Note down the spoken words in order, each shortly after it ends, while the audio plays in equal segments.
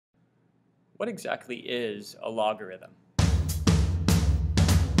What exactly is a logarithm?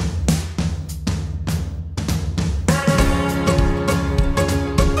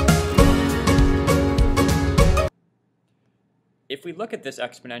 If we look at this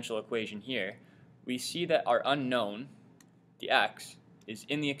exponential equation here, we see that our unknown, the x, is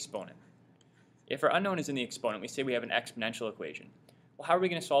in the exponent. If our unknown is in the exponent, we say we have an exponential equation. Well, how are we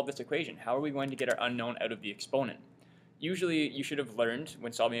going to solve this equation? How are we going to get our unknown out of the exponent? Usually, you should have learned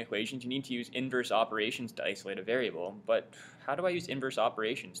when solving equations, you need to use inverse operations to isolate a variable. But how do I use inverse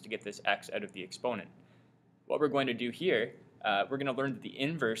operations to get this x out of the exponent? What we're going to do here, we're going to learn that the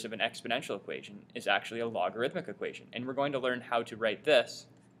inverse of an exponential equation is actually a logarithmic equation. And we're going to learn how to write this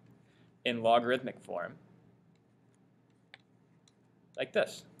in logarithmic form, like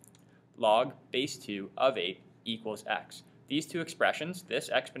this. Log base 2 of 8 equals x. These two expressions, this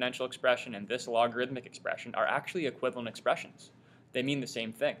exponential expression and this logarithmic expression, are actually equivalent expressions. They mean the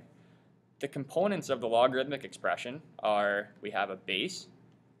same thing. The components of the logarithmic expression are, we have a base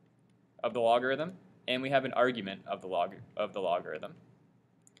of the logarithm, and we have an argument of the logarithm.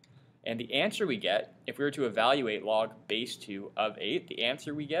 And the answer we get, if we were to evaluate log base 2 of 8, the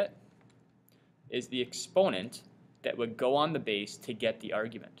answer we get is the exponent that would go on the base to get the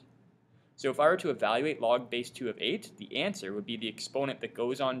argument. So if I were to evaluate log base 2 of 8, the answer would be the exponent that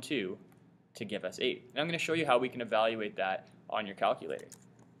goes on 2 to give us 8. And I'm going to show you how we can evaluate that on your calculator.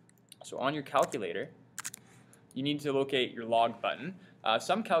 So on your calculator, you need to locate your log button.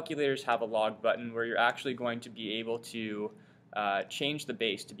 Some calculators have a log button where you're actually going to be able to change the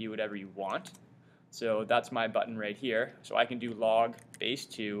base to be whatever you want. So that's my button right here. So I can do log base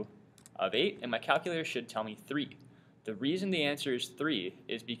 2 of 8, and my calculator should tell me 3. The reason the answer is 3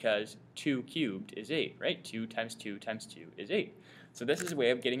 is because 2 cubed is 8, right? 2 times 2 times 2 is 8. So this is a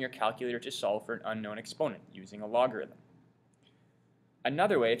way of getting your calculator to solve for an unknown exponent using a logarithm.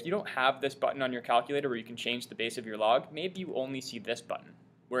 Another way, if you don't have this button on your calculator where you can change the base of your log, maybe you only see this button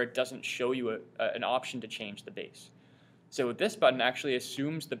where it doesn't show you an option to change the base. So this button actually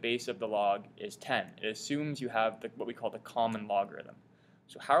assumes the base of the log is 10. It assumes you have what we call the common logarithm.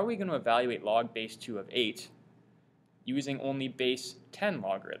 So how are we going to evaluate log base 2 of 8 using only base 10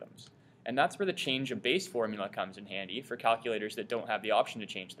 logarithms? And that's where the change of base formula comes in handy for calculators that don't have the option to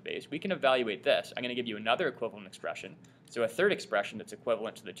change the base. We can evaluate this. I'm going to give you another equivalent expression, so a third expression that's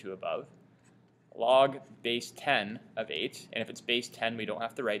equivalent to the two above. Log base 10 of 8, and if it's base 10, we don't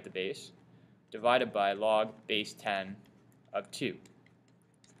have to write the base, divided by log base 10 of 2.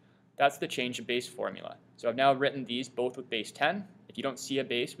 That's the change of base formula. So I've now written these both with base 10. If you don't see a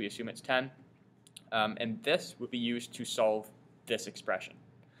base, we assume it's 10. And this will be used to solve this expression.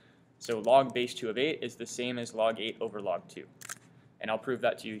 So log base 2 of 8 is the same as log 8 over log 2. And I'll prove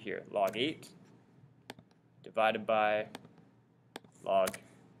that to you here. Log 8 divided by log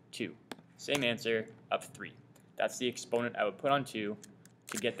 2. Same answer of 3. That's the exponent I would put on 2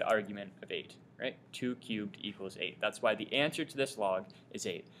 to get the argument of 8. Right? 2 cubed equals 8. That's why the answer to this log is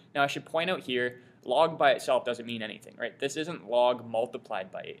 8. Now I should point out here, log by itself doesn't mean anything. Right? This isn't log multiplied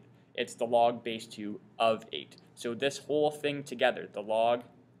by 8. It's the log base 2 of 8. So this whole thing together, the log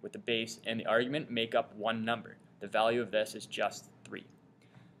with the base and the argument, make up one number. The value of this is just 3.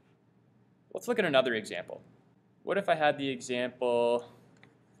 Let's look at another example. What if I had the example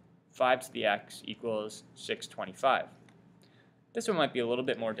 5 to the x equals 625? This one might be a little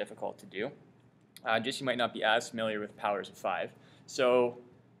bit more difficult to do. Just you might not be as familiar with powers of 5. So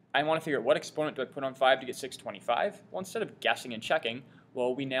I want to figure out what exponent do I put on 5 to get 625? Well, instead of guessing and checking,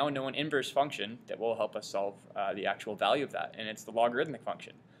 well, we now know an inverse function that will help us solve the actual value of that, and it's the logarithmic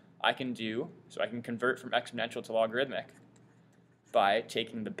function. I can convert from exponential to logarithmic by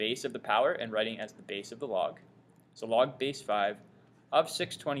taking the base of the power and writing it as the base of the log. So log base 5 of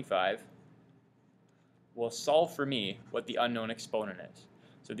 625 will solve for me what the unknown exponent is.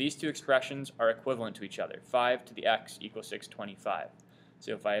 So these two expressions are equivalent to each other. 5 to the x equals 625.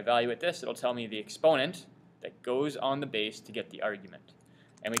 So if I evaluate this, it'll tell me the exponent that goes on the base to get the argument.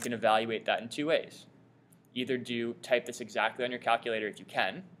 And we can evaluate that in two ways. Either type this exactly on your calculator if you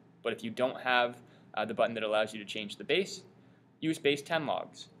can, but if you don't have the button that allows you to change the base, use base 10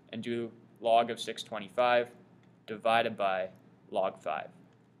 logs and do log of 625 divided by log 5.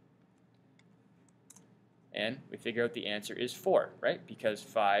 And we figure out the answer is 4, right? Because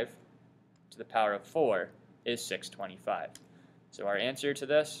 5 to the power of 4 is 625. So our answer to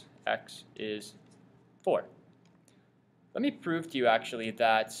this, x, is 4. Let me prove to you actually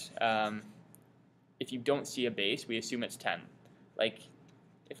that if you don't see a base, we assume it's 10. Like,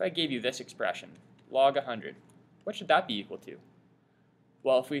 if I gave you this expression, log 100, what should that be equal to?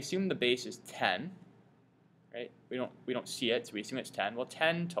 Well, if we assume the base is 10, right? We don't see it, so we assume it's 10. Well,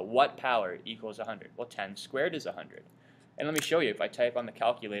 10 to what power equals 100? Well, 10 squared is 100. And let me show you, if I type on the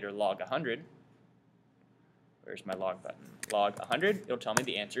calculator log 100, where's my log button? Log 100, it'll tell me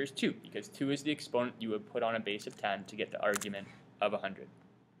the answer is 2, because 2 is the exponent you would put on a base of 10 to get the argument of 100.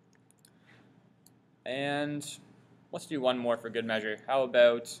 And let's do one more for good measure. How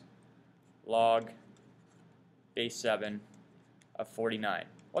about log base 7 of 49?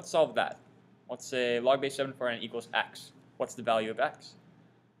 Let's solve that. Let's say log base 7 of 49 equals x. What's the value of x?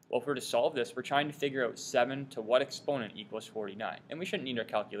 Well, if we're to solve this, we're trying to figure out 7 to what exponent equals 49. And we shouldn't need our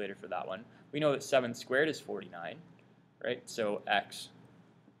calculator for that one. We know that 7 squared is 49, right? So x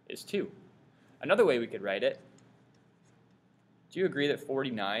is 2. Another way we could write it, do you agree that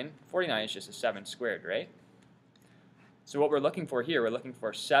 49 is just a 7 squared, right? So what we're looking for here, we're looking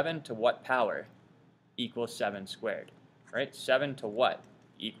for 7 to what power equals 7 squared, right? 7 to what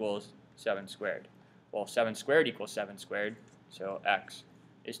equals 7 squared? Well, 7 squared equals 7 squared, so x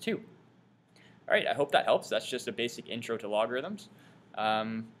is 2. All right, I hope that helps. That's just a basic intro to logarithms.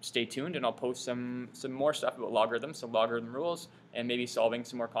 Stay tuned, and I'll post some more stuff about logarithms, some logarithm rules, and maybe solving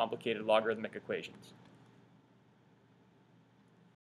some more complicated logarithmic equations.